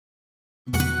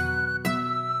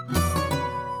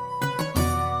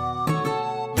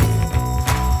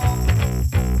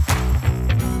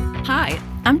Hi,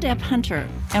 I'm Deb Hunter,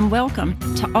 and welcome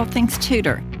to All Things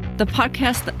Tudor, the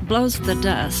podcast that blows the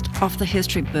dust off the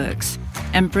history books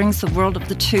and brings the world of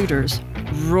the Tudors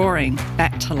roaring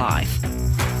back to life.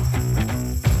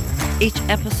 Each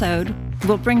episode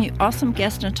will bring you awesome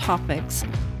guests and topics,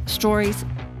 stories,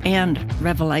 and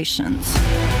revelations.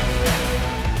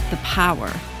 The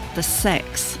power, the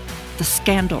sex, the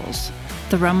scandals,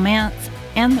 the romance,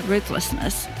 and the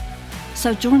ruthlessness.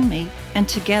 So join me, and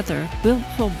together we'll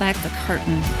pull back the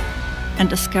curtain and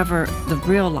discover the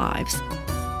real lives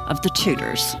of the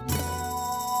Tudors.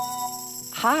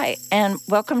 Hi, and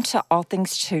welcome to All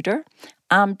Things Tudor.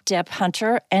 I'm Deb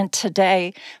Hunter, and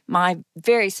today my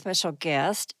very special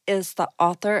guest is the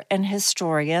author and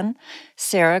historian,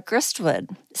 Sarah Gristwood.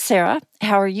 Sarah,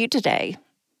 how are you today?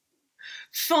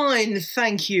 Fine,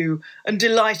 thank you, and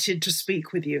delighted to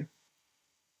speak with you.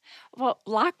 Well,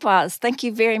 likewise, thank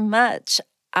you very much.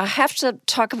 I have to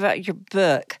talk about your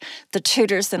book, The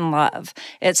Tudors in Love.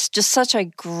 It's just such a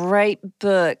great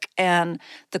book, and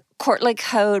the courtly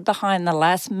code behind the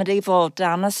last medieval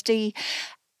dynasty.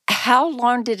 How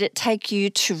long did it take you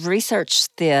to research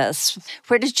this?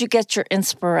 Where did you get your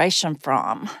inspiration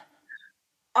from?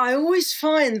 I always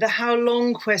find the how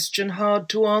long question hard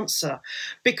to answer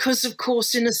because, of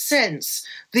course, in a sense,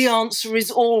 the answer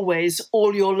is always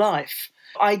all your life.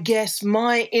 I guess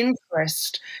my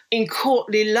interest in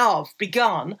courtly love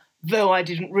began, though I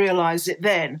didn't realise it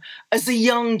then, as a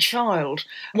young child.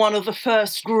 One of the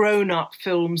first grown-up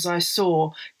films I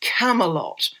saw,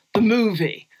 Camelot, the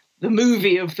movie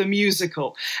of the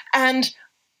musical. And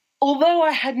although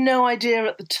I had no idea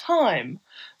at the time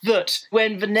that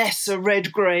when Vanessa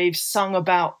Redgrave sung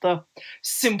about the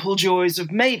simple joys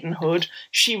of maidenhood,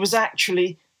 she was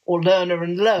actually, or Lerner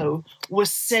and Lowe,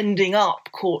 was sending up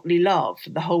courtly love,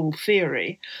 the whole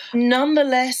theory.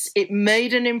 Nonetheless, it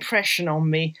made an impression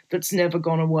on me that's never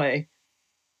gone away.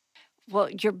 Well,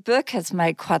 your book has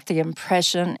made quite the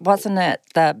impression. Wasn't it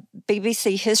the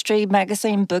BBC History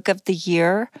Magazine Book of the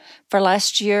Year for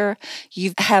last year?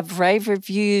 You have rave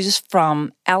reviews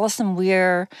from Alison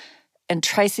Weir and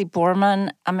Tracy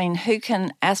Borman. I mean, who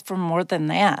can ask for more than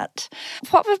that?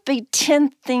 What would be 10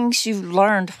 things you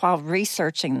learned while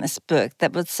researching this book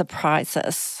that would surprise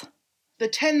us? The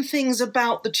 10 things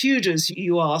about the Tudors,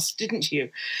 you asked, didn't you?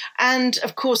 And,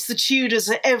 of course, the Tudors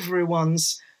are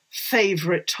everyone's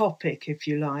favourite topic, if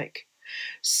you like.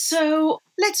 So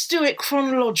let's do it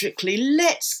chronologically.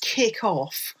 Let's kick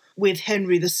off with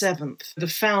Henry VII, the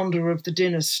founder of the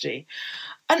dynasty.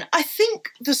 And I think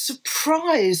the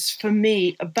surprise for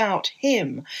me about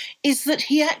him is that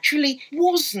he actually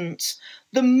wasn't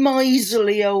the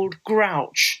miserly old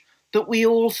grouch that we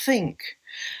all think.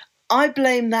 I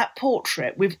blame that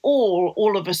portrait. We've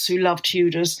all of us who love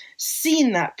Tudors,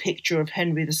 seen that picture of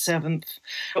Henry VII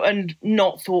and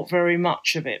not thought very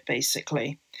much of it,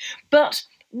 basically. But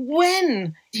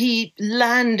when he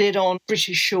landed on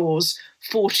British shores,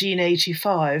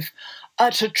 1485,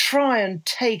 to try and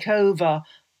take over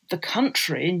the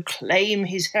country and claim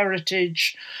his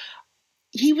heritage,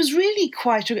 he was really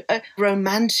quite a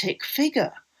romantic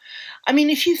figure. I mean,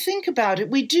 if you think about it,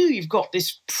 you've got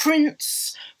this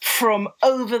prince from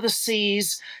over the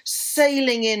seas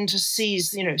sailing in to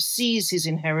seize his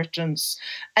inheritance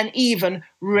and even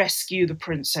rescue the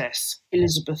princess,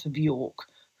 Elizabeth of York,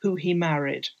 who he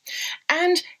married.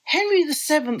 And Henry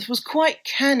VII was quite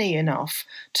canny enough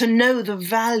to know the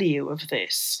value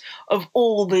of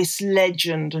all this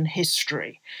legend and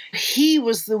history. He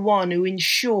was the one who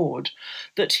ensured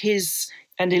that his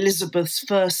and Elizabeth's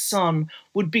first son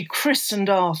would be christened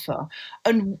Arthur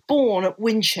and born at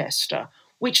Winchester,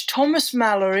 which Thomas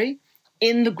Malory,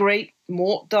 in the great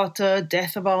Mort d'Arthur,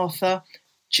 Death of Arthur,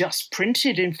 just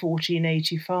printed in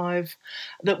 1485,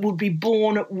 that would be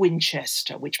born at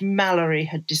Winchester, which Malory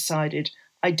had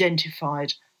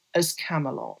identified as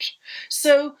Camelot.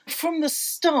 So from the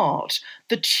start,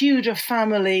 the Tudor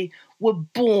family were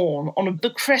born on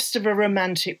the crest of a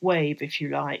romantic wave, if you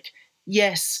like.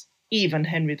 Yes, even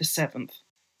Henry VII.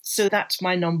 So that's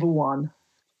my number one.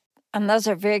 And those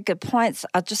are very good points.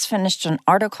 I just finished an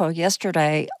article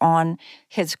yesterday on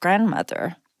his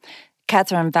grandmother,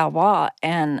 Catherine Valois,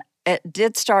 and it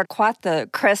did start quite the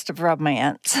crest of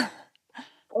romance.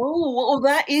 Oh, well,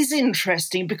 that is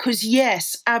interesting because,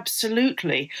 yes,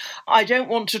 absolutely. I don't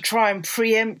want to try and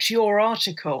preempt your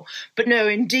article, but no,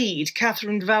 indeed,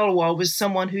 Catherine Valois was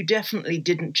someone who definitely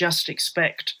didn't just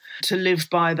expect to live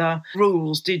by the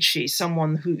rules, did she?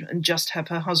 Someone who and just have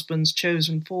her husbands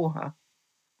chosen for her.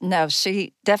 No,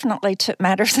 she definitely took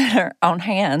matters in her own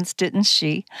hands, didn't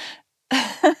she?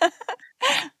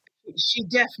 She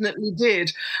definitely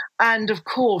did. And of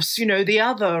course, the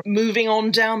other, moving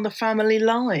on down the family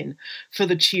line for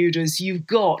the Tudors, you've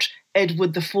got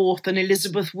Edward IV and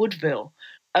Elizabeth Woodville,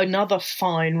 another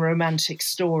fine romantic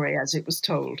story as it was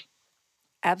told.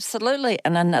 Absolutely.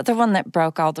 And another one that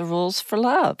broke all the rules for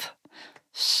love.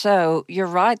 So you're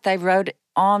right. They rode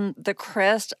on the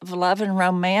crest of love and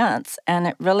romance, and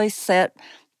it really set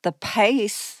the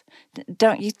pace,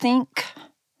 don't you think?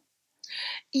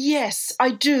 Yes,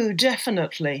 I do,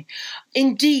 definitely.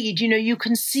 Indeed, you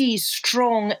can see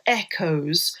strong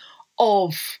echoes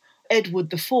of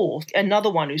Edward IV, another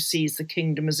one who sees the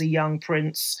kingdom as a young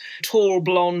prince, tall,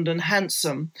 blonde, and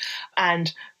handsome,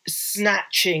 and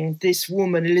snatching this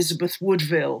woman, Elizabeth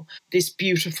Woodville, this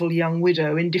beautiful young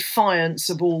widow, in defiance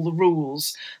of all the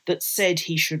rules that said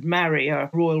he should marry a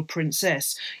royal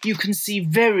princess. You can see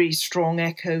very strong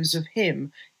echoes of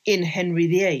him in Henry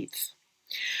VIII.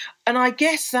 And I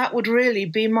guess that would really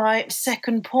be my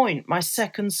second point, my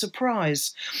second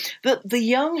surprise, that the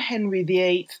young Henry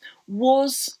VIII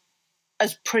was,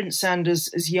 as prince and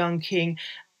as young king,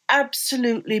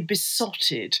 absolutely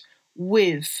besotted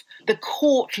with the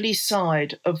courtly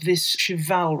side of this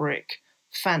chivalric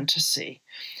fantasy.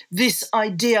 This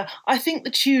idea, I think the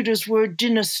Tudors were a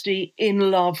dynasty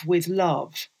in love with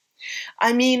love.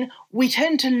 I mean, we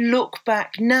tend to look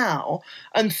back now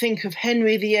and think of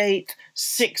Henry VIII,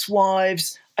 six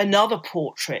wives, another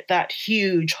portrait, that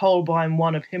huge Holbein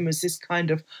one of him as this kind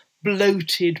of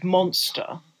bloated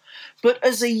monster. But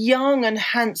as a young and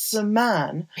handsome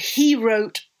man, he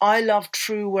wrote, I love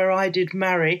true where I did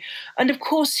marry. And of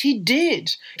course he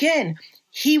did. Again,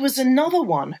 he was another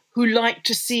one who liked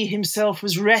to see himself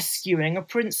as rescuing a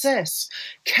princess.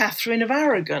 Catherine of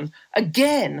Aragon,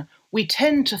 again, we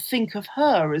tend to think of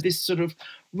her as this sort of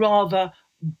rather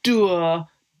dour,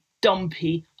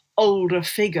 dumpy, older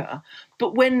figure.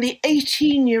 But when the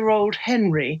 18-year-old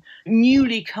Henry,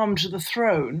 newly come to the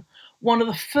throne, one of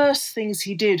the first things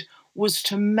he did was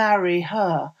to marry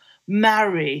her,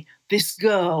 marry this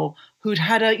girl who'd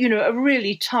had a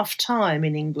really tough time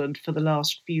in England for the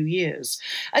last few years.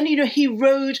 And, he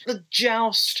rode the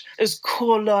joust as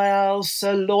Coeur Loyal,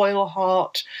 Sir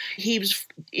Loyalheart. He was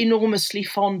enormously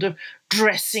fond of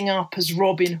dressing up as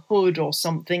Robin Hood or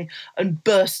something and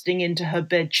bursting into her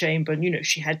bedchamber. And,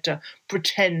 she had to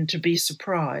pretend to be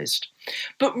surprised.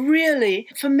 But really,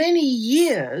 for many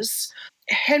years,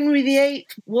 Henry VIII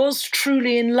was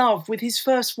truly in love with his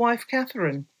first wife,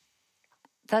 Catherine.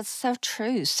 That's so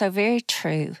true. So very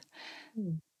true.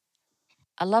 Hmm.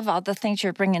 I love all the things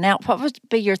you're bringing out. What would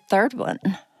be your third one?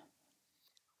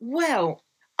 Well,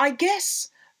 I guess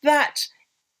that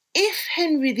if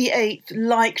Henry VIII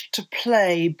liked to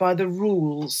play by the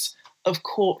rules of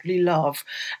courtly love,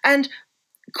 and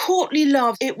courtly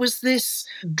love, it was this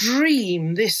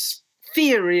dream, this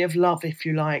theory of love, if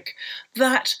you like,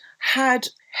 that had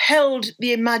held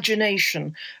the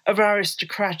imagination of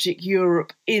aristocratic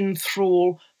Europe in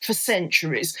thrall for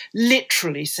centuries,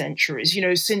 literally centuries,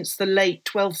 since the late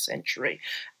 12th century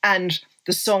and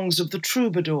the songs of the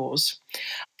troubadours.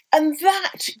 And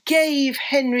that gave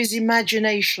Henry's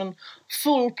imagination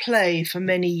full play for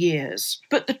many years.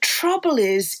 But the trouble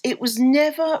is, it was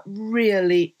never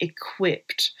really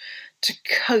equipped to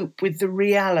cope with the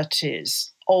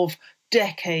realities of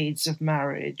decades of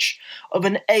marriage, of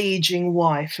an ageing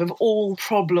wife, of all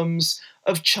problems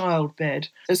of childbed,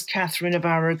 as Catherine of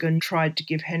Aragon tried to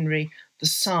give Henry the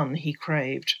son he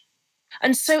craved.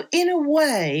 And so, in a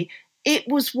way, it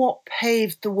was what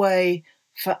paved the way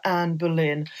for Anne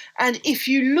Boleyn. And if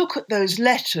you look at those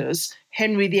letters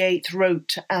Henry VIII wrote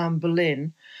to Anne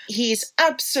Boleyn, he is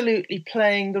absolutely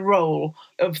playing the role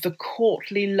of the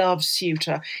courtly love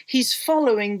suitor. He's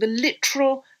following the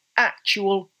literal,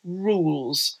 actual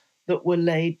rules that were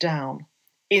laid down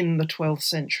in the 12th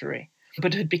century,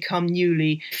 but had become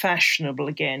newly fashionable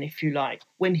again, if you like,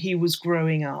 when he was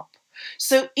growing up.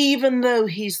 So even though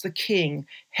he's the king,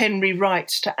 Henry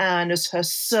writes to Anne as her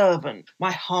servant,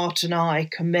 my heart and I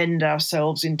commend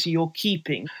ourselves into your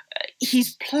keeping.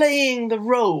 He's playing the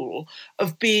role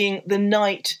of being the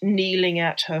knight kneeling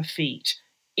at her feet,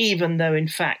 even though in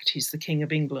fact he's the King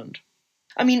of England.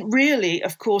 I mean, really,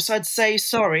 of course, I'd say,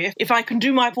 sorry, if I can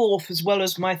do my fourth as well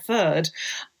as my third,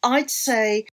 I'd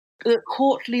say that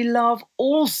courtly love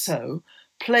also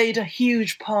played a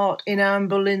huge part in Anne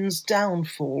Boleyn's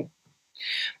downfall,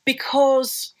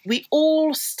 because we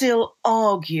all still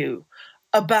argue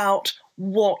about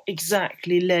what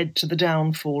exactly led to the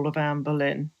downfall of Anne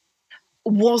Boleyn.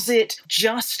 Was it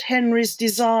just Henry's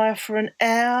desire for an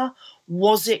heir?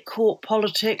 Was it court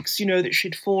politics, that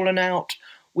she'd fallen out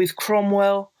with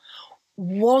Cromwell?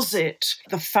 Was it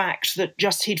the fact that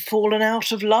just he'd fallen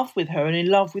out of love with her and in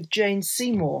love with Jane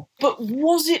Seymour? But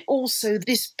was it also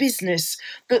this business,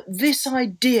 that this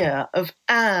idea of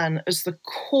Anne as the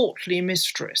courtly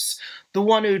mistress, the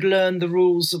one who'd learned the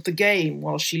rules of the game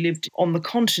while she lived on the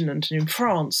continent and in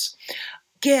France?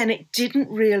 Again, it didn't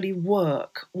really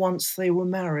work once they were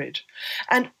married.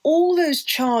 And all those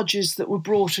charges that were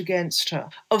brought against her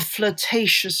of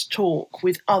flirtatious talk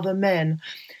with other men,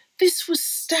 this was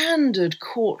standard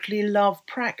courtly love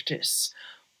practice,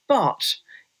 but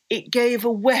it gave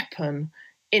a weapon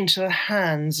into the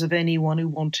hands of anyone who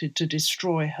wanted to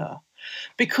destroy her.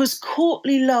 Because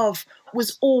courtly love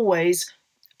was always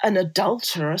an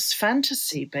adulterous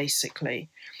fantasy, basically.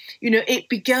 It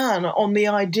began on the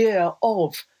idea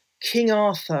of King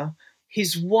Arthur,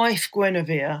 his wife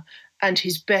Guinevere, and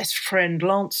his best friend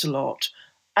Lancelot,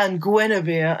 and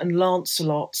Guinevere and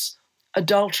Lancelot's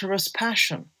adulterous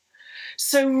passion.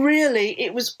 So really,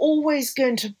 it was always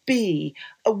going to be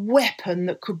a weapon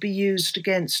that could be used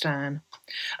against Anne.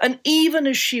 And even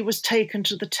as she was taken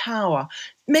to the Tower,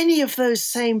 many of those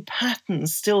same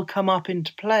patterns still come up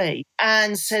into play.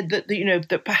 Anne said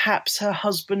that perhaps her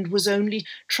husband was only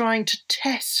trying to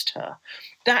test her.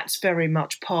 That's very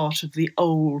much part of the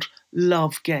old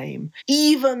love game.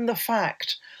 Even the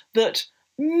fact that,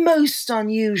 most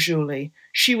unusually,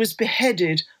 she was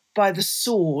beheaded by the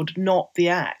sword, not the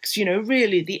axe.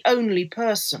 Really the only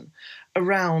person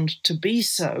around to be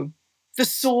so. The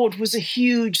sword was a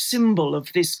huge symbol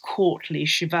of this courtly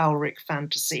chivalric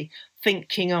fantasy. Think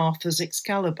King Arthur's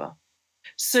Excalibur.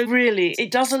 So really, it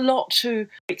does a lot to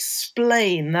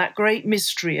explain that great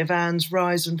mystery of Anne's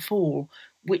rise and fall,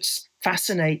 which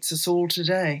fascinates us all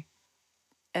today.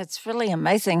 It's really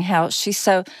amazing how she's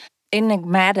so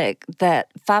enigmatic that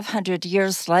 500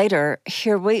 years later,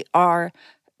 here we are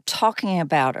talking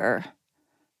about her.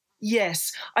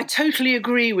 Yes, I totally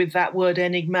agree with that word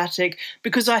enigmatic,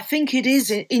 because I think it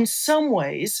is, in some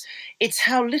ways, it's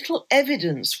how little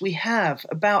evidence we have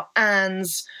about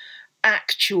Anne's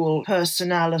actual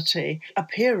personality,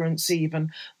 appearance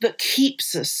even, that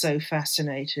keeps us so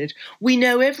fascinated. We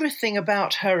know everything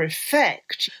about her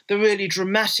effect, the really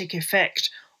dramatic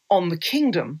effect on the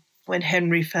kingdom when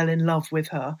Henry fell in love with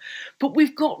her, but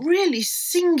we've got really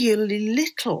singularly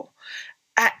little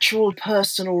actual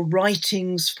personal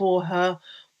writings for her,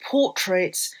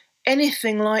 portraits,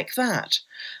 anything like that.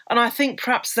 And I think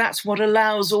perhaps that's what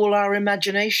allows all our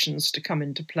imaginations to come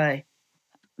into play.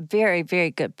 Very,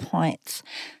 very good points.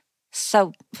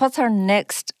 So, what's our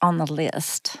next on the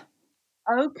list?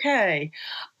 Okay.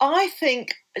 I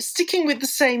think, sticking with the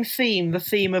same theme, the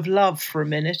theme of love for a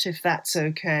minute, if that's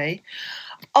okay,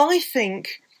 I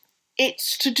think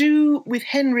it's to do with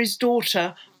Henry's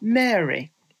daughter,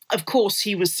 Mary. Of course,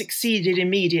 he was succeeded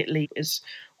immediately, as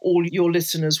all your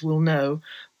listeners will know,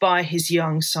 by his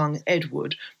young son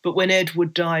Edward. But when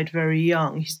Edward died very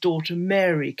young, his daughter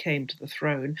Mary came to the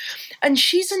throne. And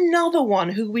she's another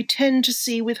one who we tend to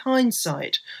see with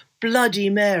hindsight, Bloody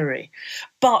Mary.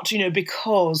 But,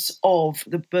 because of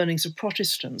the burnings of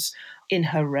Protestants in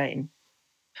her reign.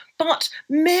 But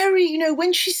Mary,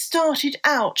 when she started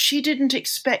out, she didn't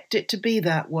expect it to be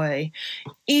that way.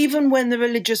 Even when the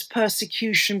religious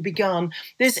persecution began,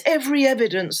 there's every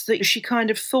evidence that she kind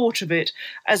of thought of it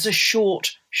as a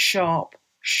short, sharp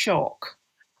shock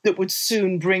that would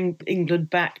soon bring England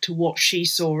back to what she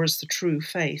saw as the true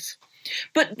faith.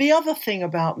 But the other thing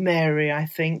about Mary, I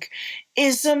think,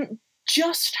 is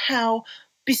just how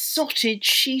besotted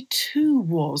she too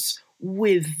was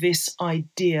with this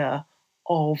idea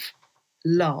of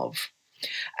love.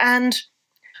 And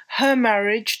her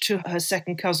marriage to her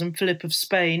second cousin, Philip of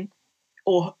Spain,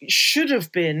 or should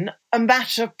have been a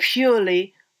matter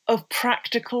purely of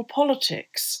practical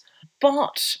politics.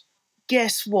 But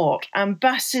guess what?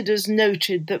 Ambassadors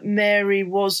noted that Mary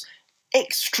was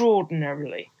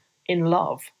extraordinarily in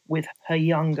love with her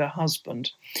younger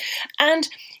husband. And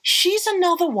she's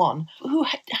another one who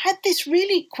had this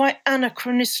really quite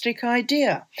anachronistic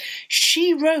idea.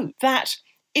 She wrote that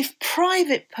if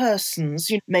private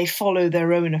persons may follow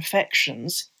their own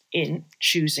affections in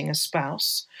choosing a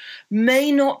spouse, may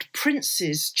not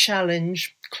princes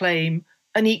challenge, claim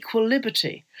an equal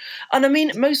liberty? And I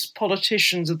mean, most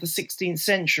politicians of the 16th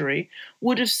century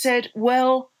would have said,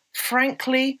 well,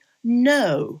 frankly,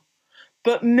 no.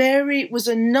 But Mary was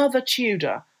another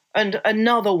Tudor and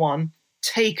another one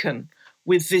taken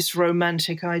with this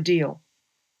romantic ideal.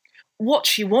 What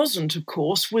she wasn't, of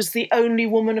course, was the only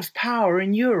woman of power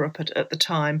in Europe at the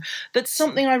time. That's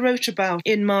something I wrote about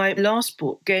in my last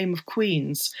book, Game of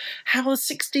Queens, how the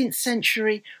 16th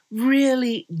century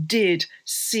really did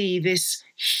see this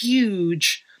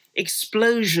huge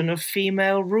explosion of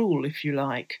female rule, if you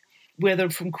like, whether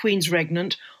from queens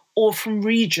regnant or from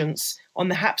regents on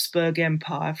the Habsburg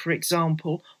Empire, for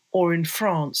example, or in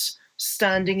France,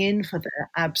 standing in for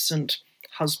their absent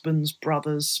husbands,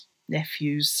 brothers,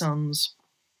 nephews, sons.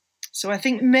 So I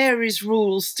think Mary's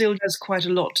rule still has quite a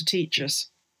lot to teach us.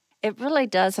 It really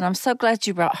does. And I'm so glad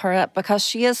you brought her up because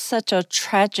she is such a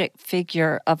tragic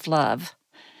figure of love.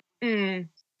 Mm.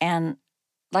 And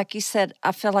like you said,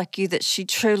 I feel like you that she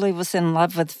truly was in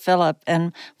love with Philip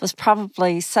and was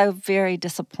probably so very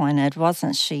disappointed,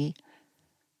 wasn't she?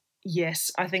 Yes,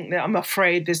 I think that I'm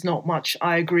afraid there's not much.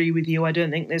 I agree with you. I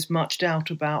don't think there's much doubt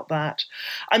about that.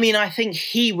 I mean, I think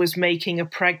he was making a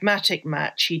pragmatic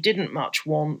match. He didn't much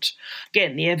want.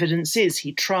 Again, the evidence is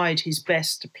he tried his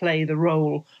best to play the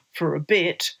role for a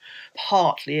bit,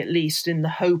 partly at least in the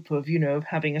hope of, of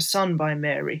having a son by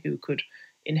Mary who could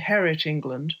inherit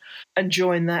England and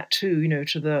join that too,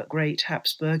 to the great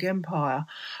Habsburg Empire.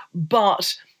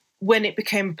 But when it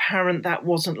became apparent that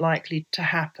wasn't likely to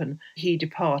happen, he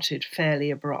departed fairly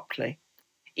abruptly.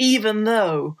 Even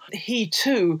though he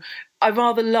too, I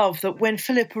rather love that when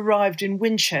Philip arrived in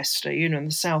Winchester, in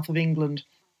the south of England,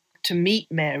 to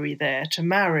meet Mary there, to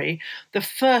marry, the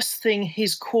first thing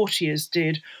his courtiers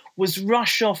did was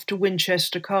rush off to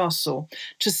Winchester Castle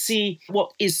to see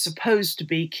what is supposed to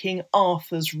be King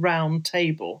Arthur's round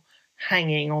table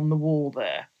hanging on the wall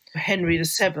there. Henry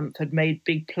VII had made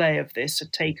big play of this,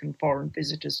 had taken foreign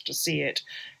visitors to see it.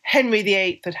 Henry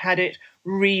VIII had it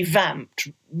revamped,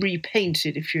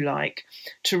 repainted, if you like,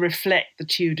 to reflect the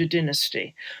Tudor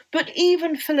dynasty. But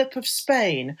even Philip of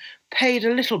Spain paid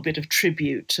a little bit of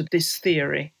tribute to this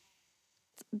theory.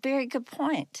 Very good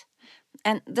point.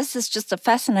 And this is just a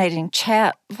fascinating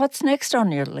chat. What's next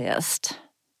on your list?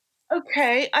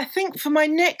 Okay, I think for my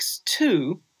next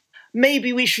two,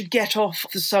 maybe we should get off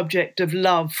the subject of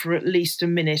love for at least a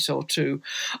minute or two,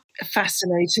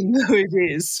 fascinating though it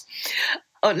is,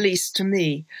 at least to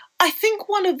me. I think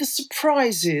one of the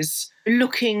surprises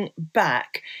looking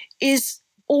back is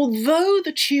although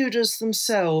the Tudors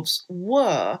themselves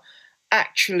were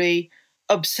actually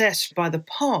obsessed by the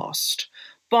past,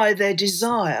 by their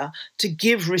desire to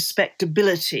give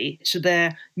respectability to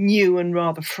their new and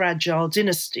rather fragile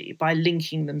dynasty by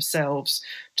linking themselves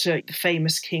to the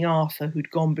famous King Arthur who'd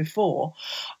gone before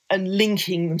and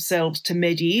linking themselves to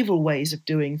medieval ways of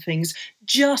doing things,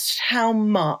 just how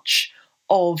much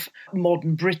of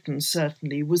modern Britain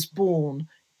certainly was born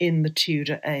in the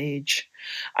Tudor age.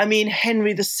 I mean,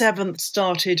 Henry VII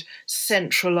started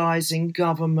centralising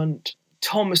government.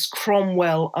 Thomas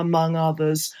Cromwell, among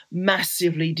others,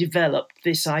 massively developed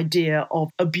this idea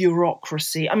of a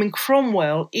bureaucracy. I mean,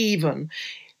 Cromwell even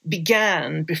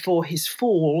began before his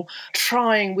fall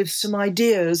trying with some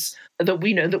ideas that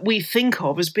we think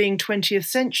of as being 20th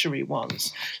century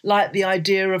ones, like the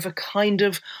idea of a kind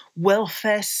of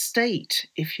welfare state,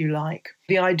 if you like,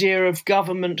 the idea of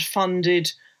government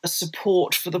funded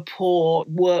support for the poor,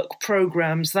 work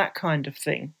programs, that kind of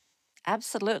thing.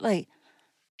 Absolutely.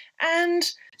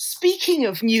 And speaking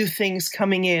of new things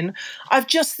coming in, I've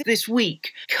just this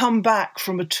week come back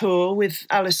from a tour with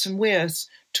Alison Weir's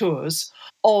tours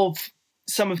of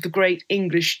some of the great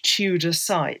English Tudor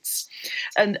sites.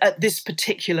 And at this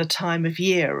particular time of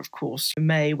year, of course,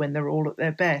 May, when they're all at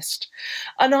their best.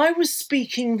 And I was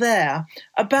speaking there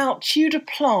about Tudor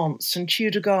plants and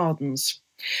Tudor gardens,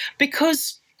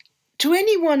 because to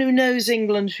anyone who knows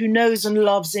England, who knows and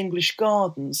loves English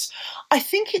gardens, I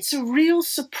think it's a real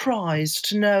surprise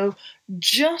to know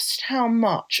just how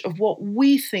much of what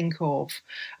we think of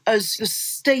as the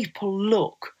staple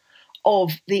look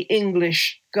of the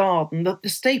English garden, that the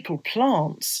staple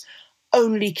plants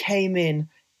only came in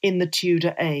the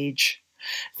Tudor age.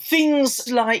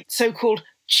 Things like so-called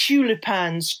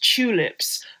tulipans,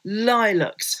 tulips,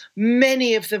 lilacs,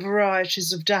 many of the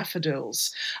varieties of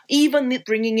daffodils, even the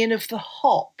bringing in of the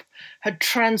hop had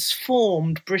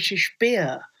transformed British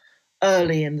beer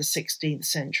early in the 16th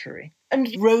century.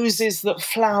 And roses that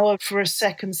flower for a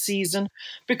second season,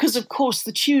 because of course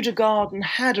the Tudor garden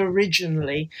had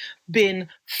originally been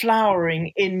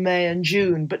flowering in May and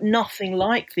June, but nothing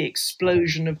like the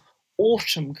explosion of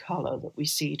autumn colour that we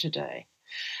see today.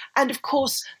 And of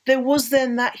course, there was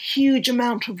then that huge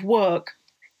amount of work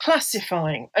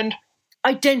classifying and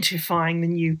identifying the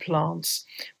new plants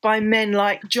by men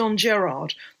like John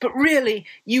Gerard. But really,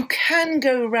 you can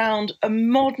go round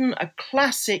a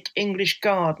classic English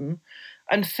garden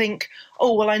and think,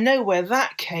 oh, well, I know where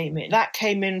that came in. That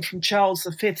came in from Charles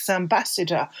V's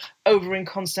ambassador over in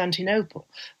Constantinople.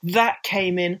 That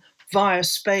came in via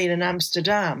Spain and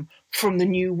Amsterdam from the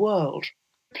New World.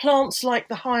 Plants like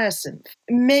the hyacinth,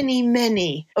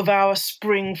 many of our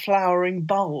spring flowering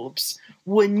bulbs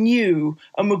were new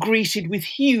and were greeted with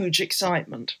huge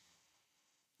excitement.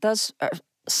 Those are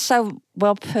so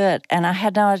well put, and I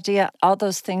had no idea all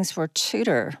those things were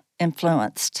Tudor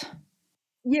influenced.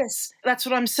 Yes, that's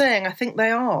what I'm saying. I think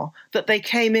they are, that they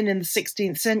came in the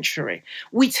 16th century.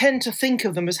 We tend to think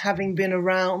of them as having been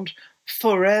around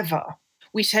forever.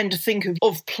 We tend to think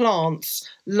of plants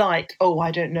like,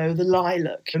 the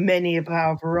lilac, many of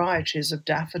our varieties of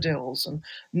daffodils and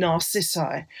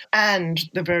narcissi, and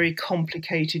the very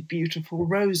complicated, beautiful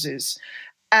roses,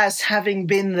 as having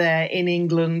been there in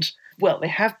England. Well, they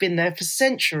have been there for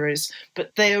centuries,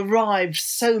 but they arrived,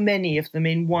 so many of them,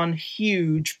 in one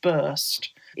huge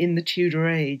burst in the Tudor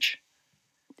age.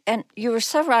 And you were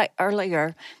so right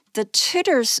earlier. The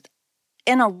Tudors,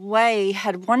 in a way,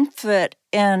 had one foot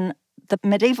in the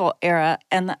medieval era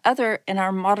and the other in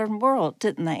our modern world,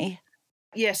 didn't they?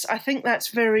 Yes, I think that's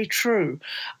very true.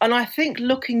 And I think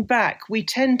looking back, we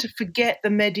tend to forget the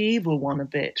medieval one a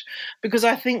bit, because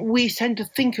I think we tend to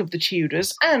think of the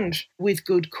Tudors, and with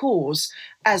good cause,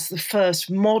 as the first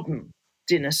modern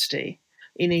dynasty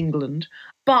in England.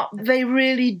 But they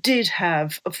really did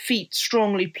have a feet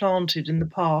strongly planted in the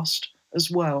past as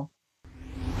well.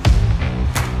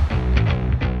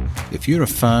 If you're a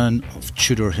fan of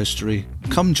Tudor history,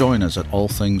 come join us at All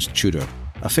Things Tudor,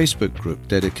 a Facebook group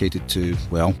dedicated to,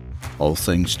 well, all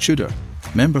things Tudor.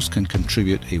 Members can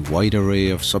contribute a wide array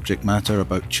of subject matter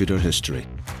about Tudor history.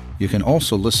 You can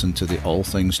also listen to the All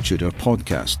Things Tudor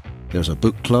podcast. There's a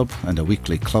book club and a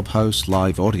weekly Clubhouse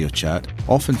live audio chat,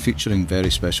 often featuring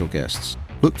very special guests.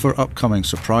 Look for upcoming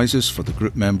surprises for the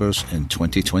group members in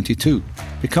 2022.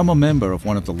 Become a member of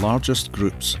one of the largest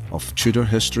groups of Tudor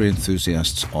history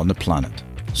enthusiasts on the planet.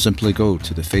 Simply go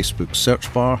to the Facebook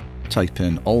search bar, type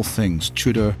in All Things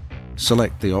Tudor,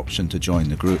 select the option to join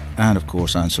the group, and of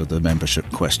course answer the membership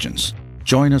questions.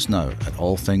 Join us now at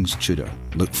All Things Tudor.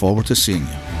 Look forward to seeing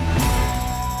you.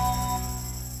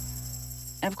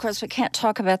 And of course, we can't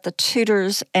talk about the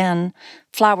Tudors and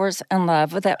Flowers and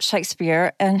Love without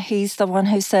Shakespeare. And he's the one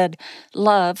who said,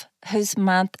 "Love, whose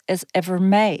month is ever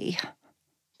May."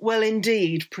 Well,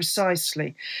 indeed,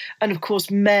 precisely. And of course,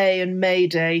 May and May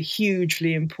Day,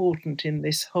 hugely important in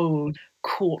this whole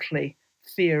courtly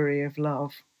theory of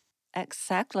love.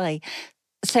 Exactly.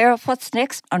 Sarah, what's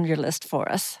next on your list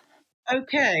for us?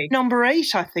 Okay, number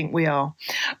 8, I think we are.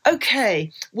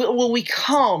 Okay, well, we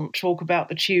can't talk about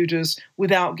the Tudors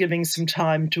without giving some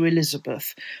time to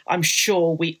Elizabeth. I'm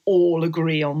sure we all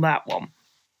agree on that one.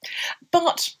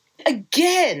 But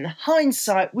again,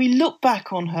 hindsight, we look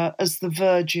back on her as the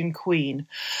Virgin Queen.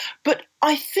 But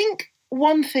I think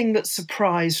one thing that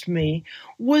surprised me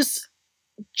was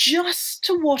just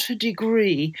to what a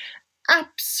degree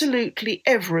absolutely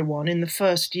everyone in the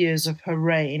first years of her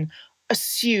reign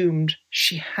assumed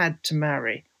she had to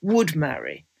marry, would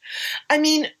marry. I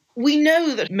mean, we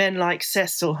know that men like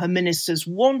Cecil, her ministers,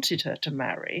 wanted her to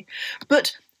marry,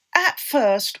 but at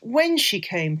first, when she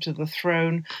came to the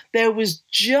throne, there was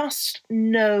just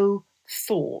no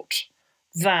thought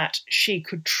that she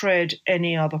could tread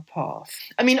any other path.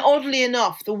 I mean, oddly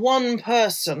enough, the one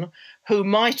person who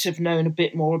might have known a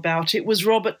bit more about it was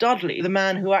Robert Dudley, the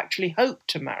man who actually hoped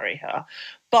to marry her.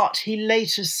 But he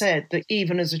later said that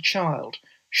even as a child,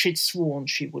 she'd sworn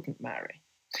she wouldn't marry.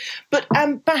 But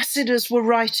ambassadors were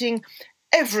writing,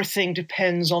 everything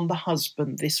depends on the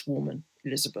husband this woman,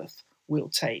 Elizabeth, will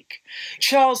take.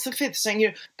 Charles V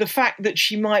saying, the fact that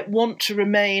she might want to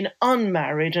remain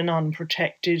unmarried and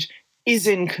unprotected is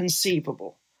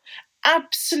inconceivable.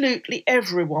 Absolutely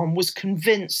everyone was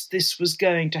convinced this was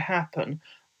going to happen,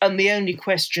 and the only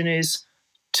question is,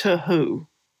 to who?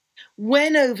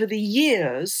 When over the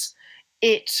years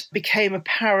it became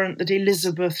apparent that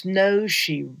Elizabeth knows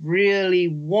she really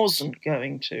wasn't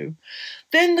going to,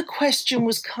 then the question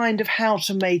was kind of how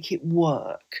to make it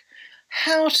work,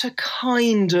 how to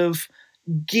kind of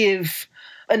give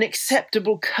an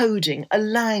acceptable coding, a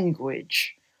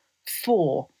language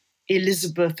for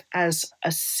Elizabeth as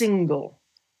a single,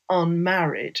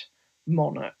 unmarried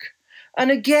monarch. And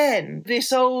again,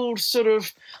 this old sort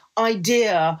of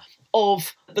idea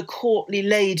of the courtly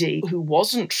lady who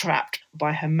wasn't trapped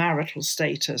by her marital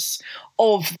status,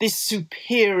 of this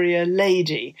superior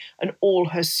lady and all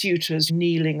her suitors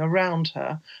kneeling around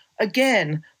her.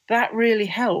 Again, that really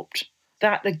helped.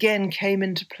 That again came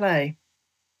into play.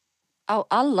 Oh,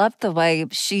 I love the way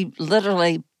she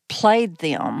literally played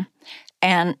them.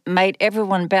 and made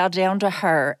everyone bow down to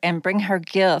her and bring her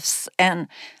gifts. And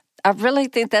I really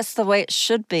think that's the way it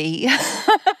should be.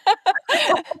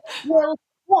 Well,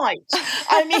 quite.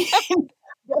 I mean,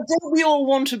 don't we all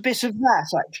want a bit of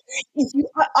that, actually?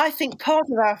 I think part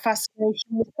of our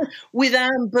fascination with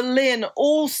Anne Boleyn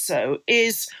also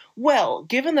is, well,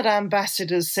 given that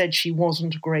ambassadors said she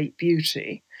wasn't a great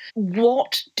beauty,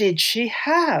 what did she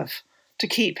have to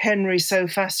keep Henry so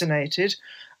fascinated?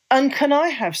 And can I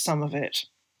have some of it?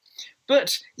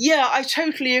 But yeah, I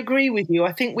totally agree with you.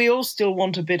 I think we all still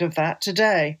want a bit of that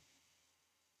today.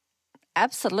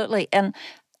 Absolutely. And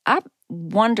I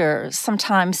wonder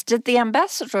sometimes, did the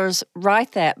ambassadors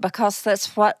write that because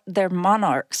that's what their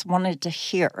monarchs wanted to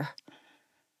hear?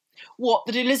 What,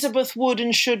 that Elizabeth would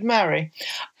and should marry?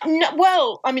 No,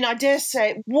 well, I mean, I dare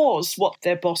say it was what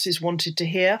their bosses wanted to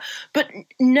hear. But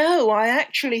no, I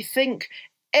actually think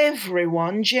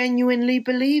everyone genuinely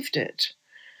believed it.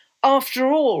 After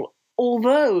all,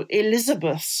 although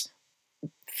Elizabeth's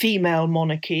female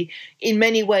monarchy, in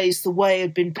many ways the way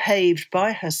had been paved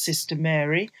by her sister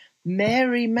Mary,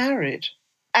 Mary married.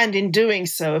 And in doing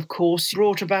so, of course,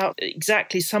 brought about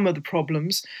exactly some of the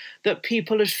problems that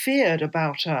people had feared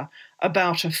about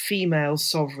a female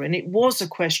sovereign. It was a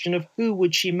question of who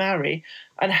would she marry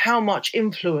and how much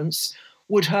influence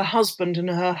would her husband and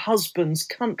her husband's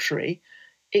country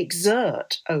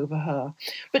exert over her.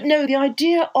 But no, the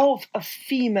idea of a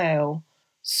female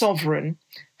sovereign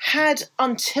had,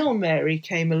 until Mary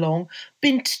came along,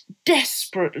 been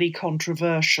desperately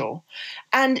controversial.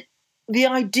 And the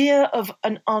idea of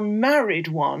an unmarried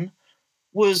one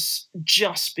was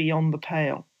just beyond the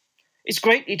pale. It's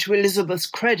greatly to Elizabeth's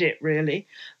credit, really,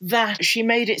 that she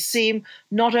made it seem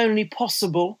not only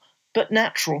possible, but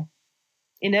natural,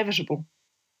 inevitable.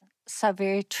 So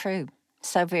very true.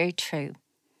 So very true.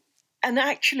 And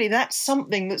actually, that's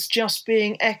something that's just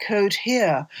being echoed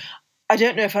here. I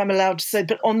don't know if I'm allowed to say,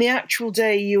 but on the actual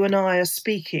day you and I are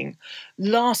speaking,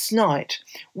 last night,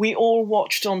 we all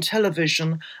watched on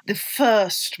television the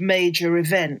first major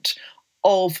event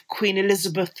of Queen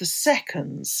Elizabeth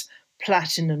II's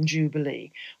Platinum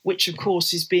Jubilee, which of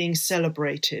course is being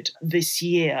celebrated this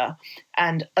year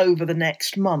and over the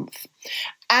next month.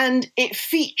 And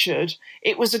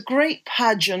it was a great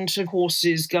pageant of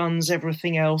horses, guns,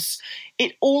 everything else.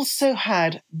 It also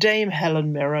had Dame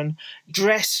Helen Mirren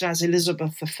dressed as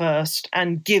Elizabeth I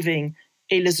and giving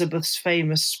Elizabeth's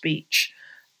famous speech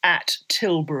at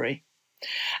Tilbury.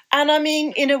 And I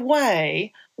mean, in a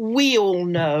way, we all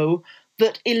know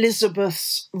that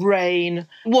Elizabeth's reign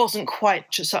wasn't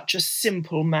quite such a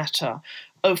simple matter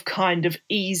of kind of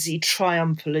easy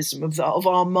triumphalism, of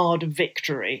Armada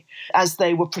victory, as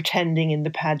they were pretending in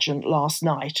the pageant last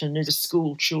night and as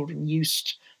school children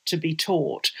used to be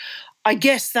taught. I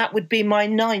guess that would be my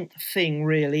ninth thing,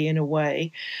 really, in a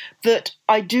way, that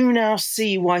I do now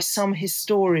see why some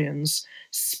historians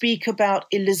speak about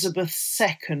Elizabeth's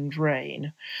second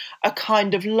reign, a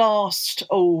kind of last,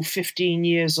 15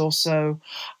 years or so,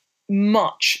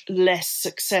 much less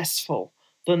successful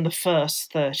than the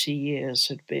first 30 years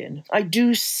had been. I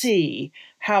do see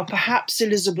how perhaps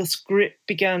Elizabeth's grip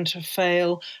began to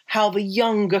fail, how the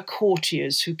younger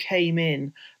courtiers who came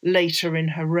in later in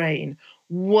her reign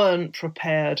weren't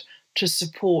prepared to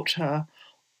support her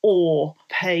or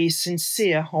pay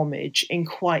sincere homage in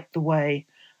quite the way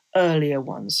earlier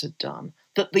ones had done.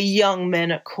 That the young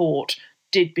men at court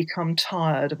did become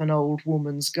tired of an old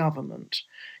woman's government.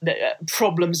 The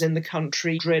problems in the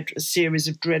country, a series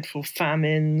of dreadful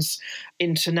famines,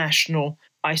 international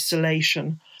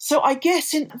isolation. So I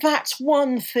guess that's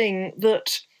one thing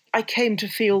that I came to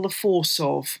feel the force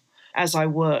of as I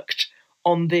worked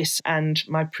on this and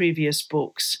my previous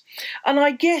books. And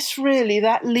I guess really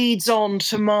that leads on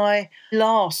to my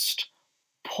last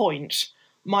point,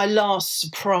 my last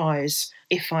surprise,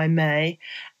 if I may.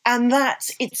 And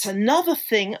it's another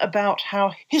thing about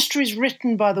how history is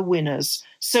written by the winners.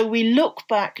 So we look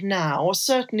back now, or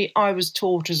certainly I was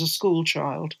taught as a school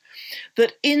child,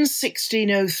 that in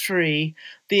 1603,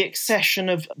 the accession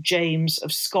of James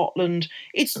of Scotland,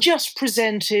 it's just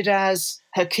presented as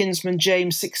her kinsman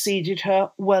James succeeded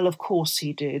her. Well, of course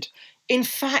he did. In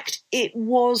fact, it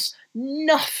was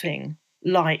nothing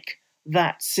like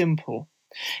that simple.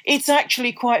 It's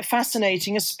actually quite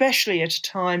fascinating, especially at a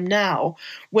time now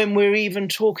when we're even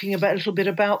talking a little bit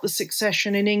about the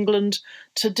succession in England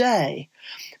today.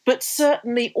 But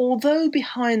certainly, although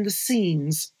behind the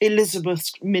scenes,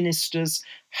 Elizabeth's ministers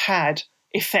had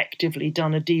effectively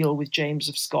done a deal with James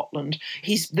of Scotland.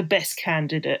 He's the best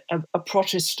candidate, a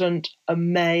Protestant, a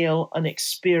male, an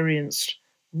experienced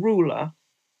ruler.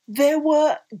 There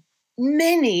were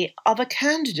many other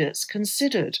candidates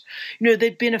considered.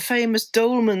 There'd been a famous,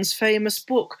 Dolman's famous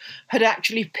book had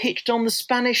actually picked on the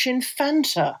Spanish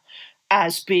Infanta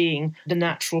as being the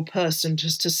natural person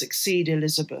to succeed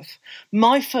Elizabeth.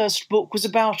 My first book was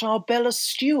about our Bella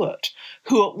Stuart,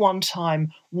 who at one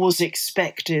time was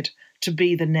expected to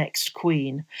be the next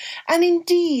queen. And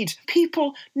indeed,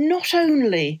 people, not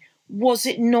only was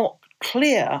it not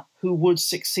clear who would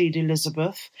succeed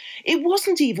Elizabeth, it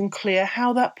wasn't even clear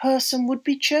how that person would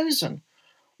be chosen.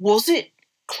 Was it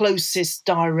closest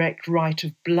direct right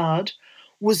of blood?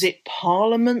 Was it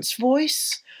Parliament's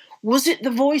voice? Was it the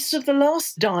voice of the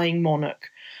last dying monarch?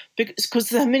 Because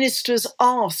the ministers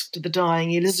asked the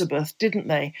dying Elizabeth, didn't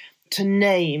they, to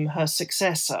name her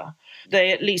successor.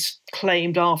 They at least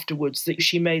claimed afterwards that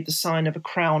she made the sign of a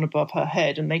crown above her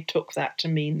head, and they took that to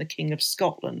mean the King of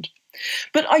Scotland.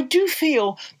 But I do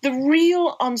feel the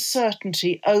real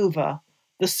uncertainty over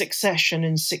the succession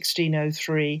in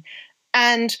 1603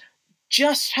 and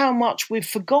just how much we've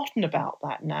forgotten about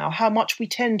that now, how much we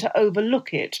tend to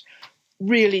overlook it,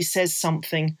 really says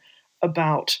something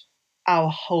about our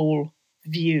whole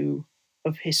view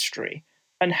of history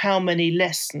and how many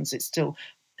lessons it still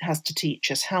has to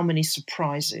teach us, how many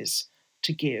surprises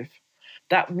to give.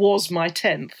 That was my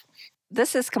 10th.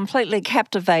 This is completely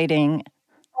captivating.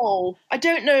 Oh, I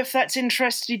don't know if that's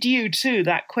interested you too,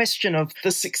 that question of the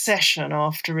succession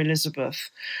after Elizabeth.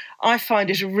 I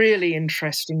find it a really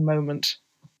interesting moment.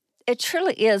 It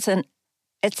truly is, and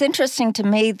it's interesting to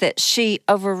me that she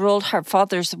overruled her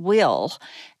father's will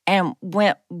and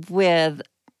went with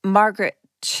Margaret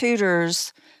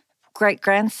Tudor's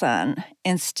great-grandson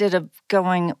instead of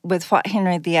going with what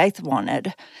Henry VIII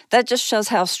wanted. That just shows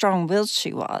how strong-willed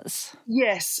she was.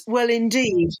 Yes, well,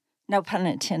 indeed. No pun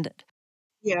intended.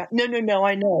 Yeah, no,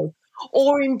 I know.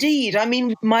 Or indeed, I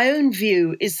mean, my own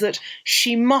view is that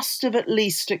she must have at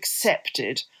least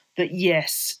accepted that,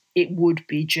 yes, it would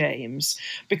be James,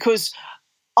 because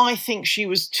I think she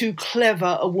was too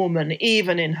clever a woman,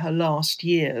 even in her last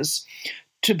years,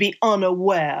 to be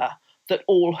unaware that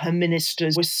all her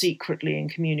ministers were secretly in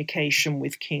communication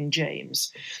with King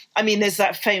James. I mean, there's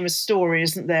that famous story,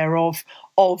 isn't there, of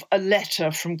a letter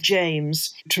from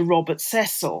James to Robert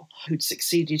Cecil, who'd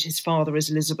succeeded his father as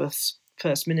Elizabeth's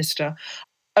first minister,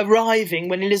 arriving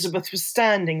when Elizabeth was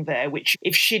standing there, which,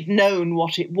 if she'd known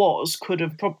what it was, could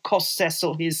have cost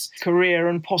Cecil his career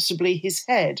and possibly his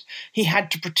head. He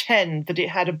had to pretend that it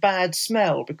had a bad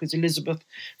smell because Elizabeth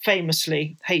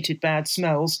famously hated bad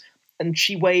smells, and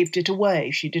she waved it away.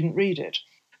 She didn't read it.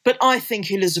 But I think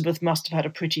Elizabeth must have had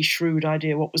a pretty shrewd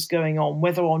idea what was going on,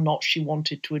 whether or not she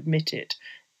wanted to admit it,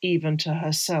 even to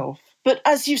herself. But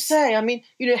as you say, I mean,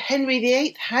 Henry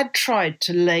VIII had tried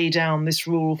to lay down this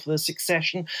rule for the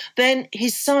succession. Then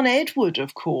his son Edward,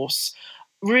 of course,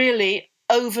 really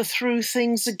overthrew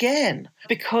things again,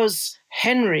 because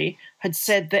Henry had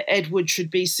said that Edward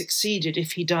should be succeeded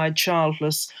if he died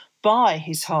childless by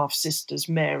his half-sisters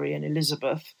Mary and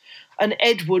Elizabeth. And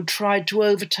Edward tried to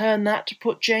overturn that to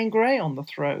put Jane Grey on the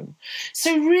throne.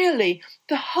 So really,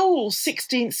 the whole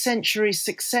 16th century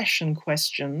succession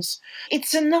questions,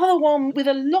 it's another one with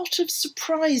a lot of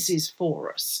surprises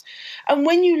for us. And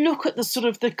when you look at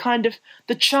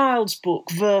the child's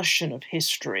book version of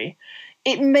history,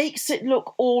 it makes it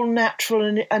look all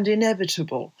natural and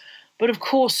inevitable. But of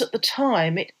course, at the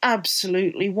time, it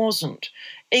absolutely wasn't.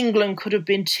 England could have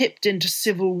been tipped into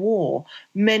civil war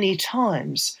many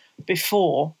times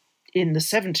before, in the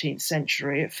 17th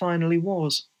century, it finally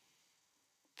was.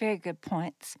 Very good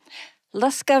points.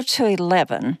 Let's go to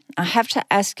 11. I have to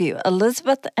ask you,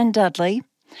 Elizabeth and Dudley,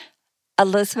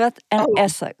 Elizabeth and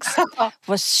Essex.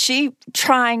 Was she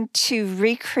trying to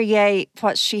recreate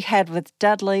what she had with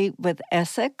Dudley with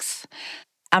Essex?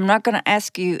 I'm not going to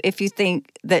ask you if you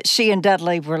think that she and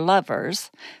Dudley were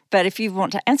lovers, but if you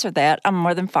want to answer that, I'm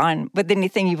more than fine with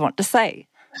anything you want to say.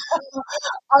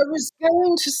 I was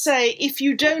going to say, if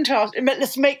you don't ask,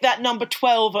 let's make that number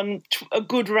 12 and a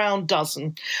good round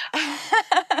dozen.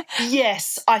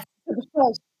 Yes, for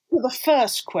the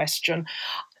first question,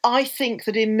 I think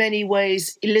that in many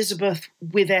ways Elizabeth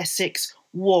with Essex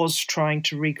was trying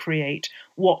to recreate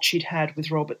what she'd had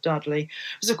with Robert Dudley.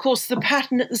 Because, of course, the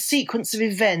pattern, the sequence of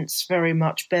events very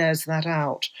much bears that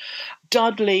out.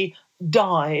 Dudley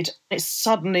died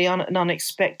suddenly and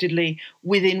unexpectedly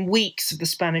within weeks of the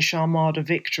Spanish Armada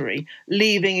victory,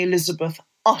 leaving Elizabeth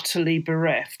utterly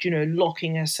bereft,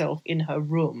 locking herself in her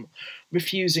room,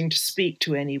 refusing to speak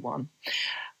to anyone.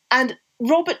 And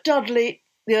Robert Dudley,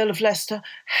 the Earl of Leicester,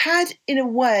 had in a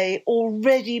way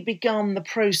already begun the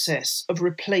process of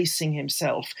replacing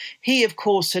himself. He, of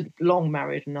course, had long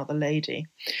married another lady.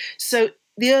 So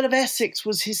the Earl of Essex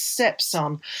was his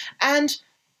stepson. And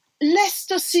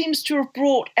Leicester seems to have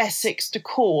brought Essex to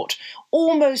court,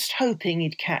 almost hoping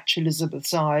he'd catch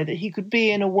Elizabeth's eye, that he could be,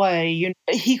 in a way,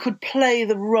 he could play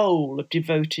the role of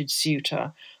devoted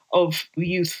suitor, of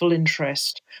youthful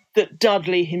interest, that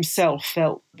Dudley himself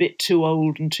felt a bit too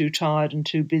old and too tired and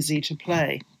too busy to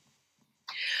play.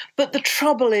 But the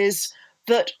trouble is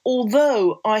that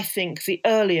although I think the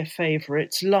earlier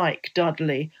favourites, like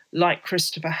Dudley, like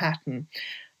Christopher Hatton,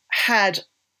 had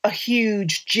a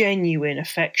huge, genuine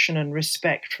affection and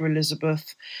respect for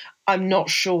Elizabeth, I'm not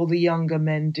sure the younger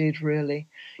men did, really.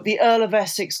 The Earl of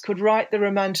Essex could write the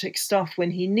romantic stuff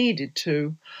when he needed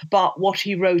to, but what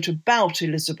he wrote about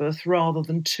Elizabeth rather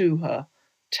than to her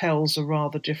tells a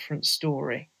rather different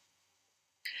story.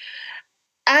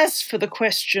 As for the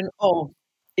question of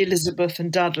Elizabeth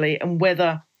and Dudley and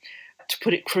whether, to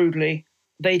put it crudely,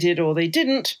 they did or they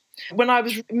didn't, when I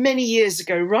was many years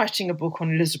ago writing a book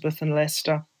on Elizabeth and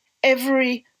Leicester,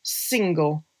 every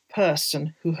single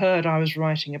person who heard I was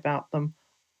writing about them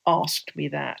asked me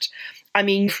that. I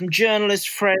mean, from journalist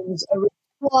friends, a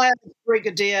retired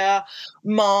brigadier,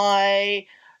 my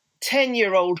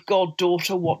 10-year-old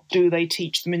goddaughter, what do they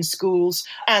teach them in schools,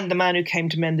 and the man who came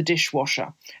to mend the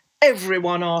dishwasher.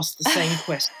 Everyone asked the same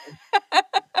question.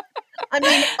 I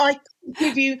mean, I can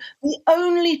give you the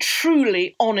only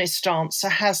truly honest answer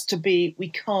has to be we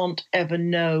can't ever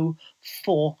know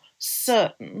for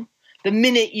certain. The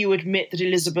minute you admit that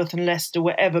Elizabeth and Leicester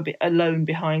were ever alone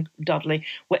behind Dudley,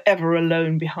 were ever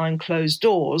alone behind closed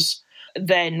doors,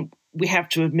 then we have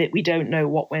to admit we don't know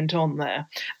what went on there.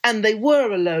 And they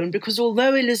were alone because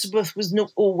although Elizabeth was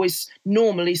not always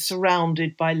normally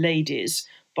surrounded by ladies,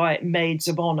 by maids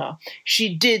of honour,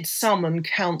 she did summon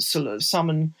counsellors,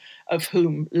 some of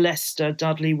whom Leicester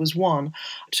Dudley was one,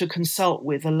 to consult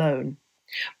with alone.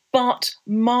 But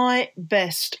my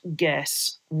best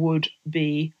guess would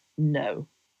be no.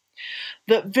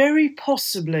 That very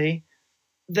possibly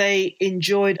they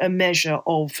enjoyed a measure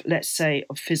of, let's say,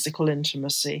 of physical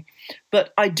intimacy.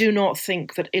 But I do not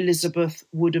think that Elizabeth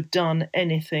would have done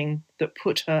anything that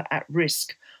put her at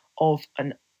risk of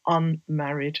an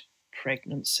unmarried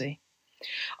pregnancy.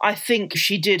 I think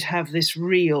she did have this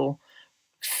real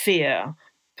fear,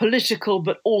 political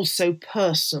but also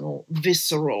personal,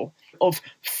 visceral, of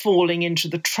falling into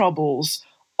the troubles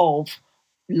of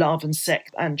love and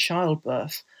sex and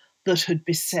childbirth that had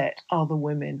beset other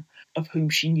women, of whom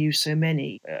she knew so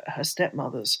many, her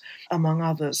stepmothers, among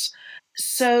others.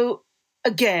 So,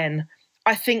 again,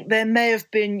 I think there may have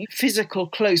been physical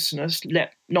closeness,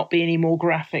 let not be any more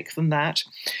graphic than that,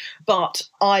 but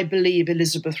I believe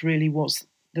Elizabeth really was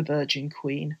the Virgin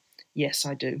Queen. Yes,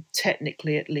 I do,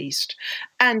 technically at least.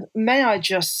 And may I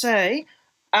just say,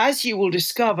 as you will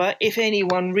discover if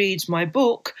anyone reads my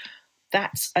book,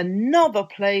 that's another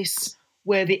place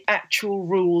where the actual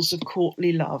rules of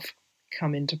courtly love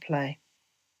come into play.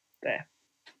 There.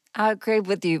 I agree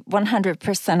with you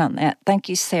 100% on that. Thank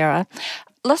you, Sarah.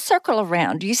 Let's circle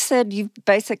around. You said you've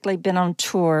basically been on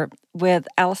tour with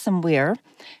Alison Weir,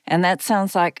 and that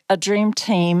sounds like a dream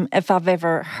team if I've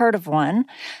ever heard of one.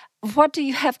 What do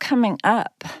you have coming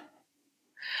up?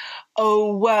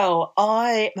 Oh, well,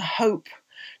 I hope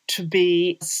to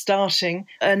be starting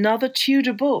another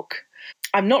Tudor book.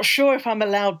 I'm not sure if I'm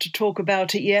allowed to talk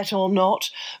about it yet or not,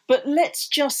 but let's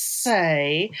just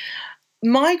say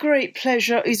my great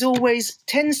pleasure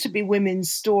tends to be women's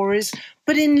stories,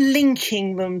 but in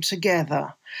linking them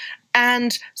together.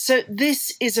 And so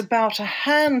this is about a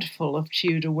handful of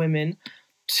Tudor women,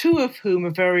 two of whom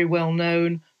are very well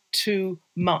known, two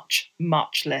much,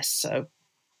 much less so.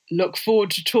 Look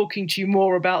forward to talking to you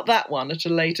more about that one at a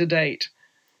later date.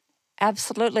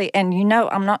 Absolutely. And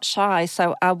I'm not shy,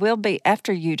 so I will be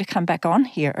after you to come back on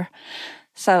here.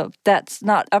 So that's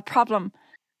not a problem.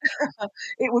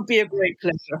 It would be a great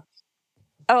pleasure.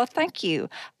 Oh, thank you.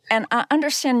 And I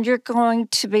understand you're going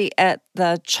to be at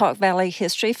the Chalk Valley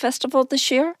History Festival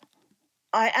this year?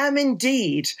 I am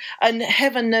indeed. And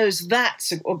heaven knows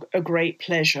that's a great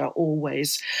pleasure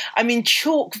always. I mean,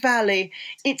 Chalk Valley,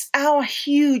 it's our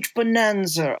huge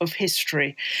bonanza of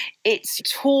history. It's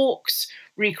talks,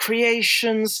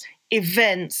 recreations,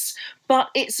 events, but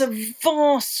it's a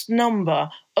vast number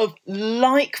of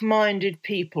like-minded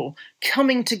people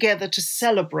coming together to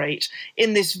celebrate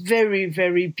in this very,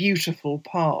 very beautiful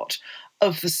part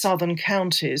of the southern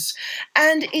counties.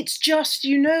 And it's just,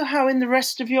 how in the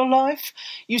rest of your life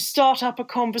you start up a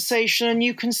conversation and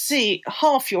you can see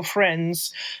half your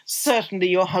friends, certainly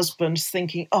your husband's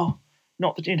thinking, oh,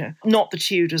 not the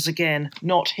Tudors again,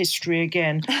 not history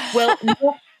again. Well,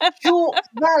 Chalk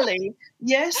Valley,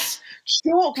 yes,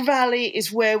 Chalk Valley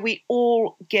is where we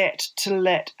all get to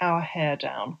let our hair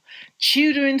down.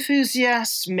 Tudor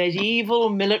enthusiasts, medieval,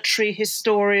 military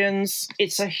historians.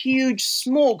 It's a huge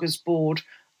smorgasbord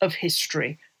of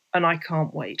history, and I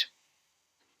can't wait.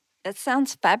 It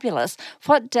sounds fabulous.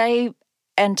 What day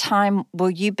and time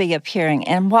will you be appearing,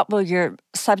 and what will your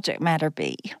subject matter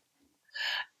be?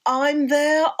 I'm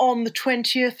there on the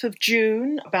 20th of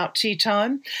June, about tea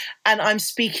time, and I'm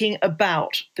speaking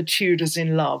about the Tudors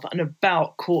in love and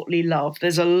about courtly love.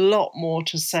 There's a lot more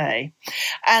to say.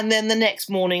 And then the next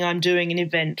morning I'm doing an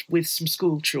event with some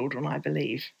school children, I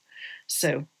believe.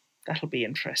 So that'll be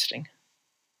interesting.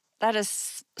 That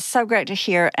is so great to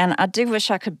hear, and I do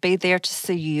wish I could be there to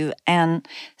see you. And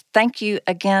thank you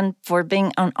again for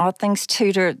being on All Things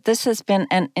Tudor. This has been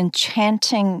an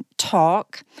enchanting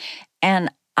talk, and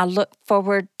I look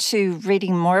forward to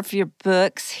reading more of your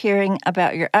books, hearing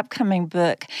about your upcoming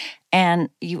book, and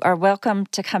you are welcome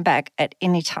to come back at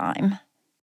any time.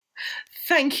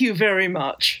 Thank you very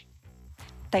much.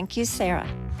 Thank you, Sarah.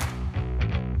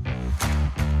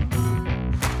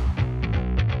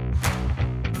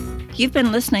 You've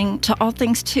been listening to All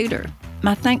Things Tudor.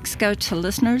 My thanks go to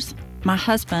listeners, my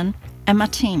husband, and my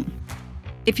team.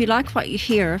 If you like what you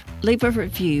hear, leave a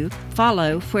review,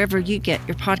 follow wherever you get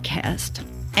your podcast,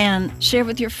 and share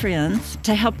with your friends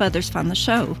to help others find the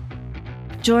show.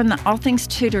 Join the All Things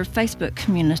Tudor Facebook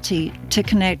community to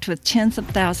connect with tens of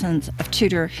thousands of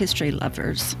Tudor history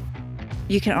lovers.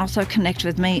 You can also connect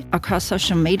with me across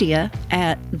social media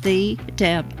at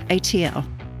TheDebATL.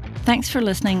 Thanks for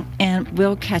listening, and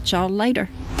we'll catch y'all later.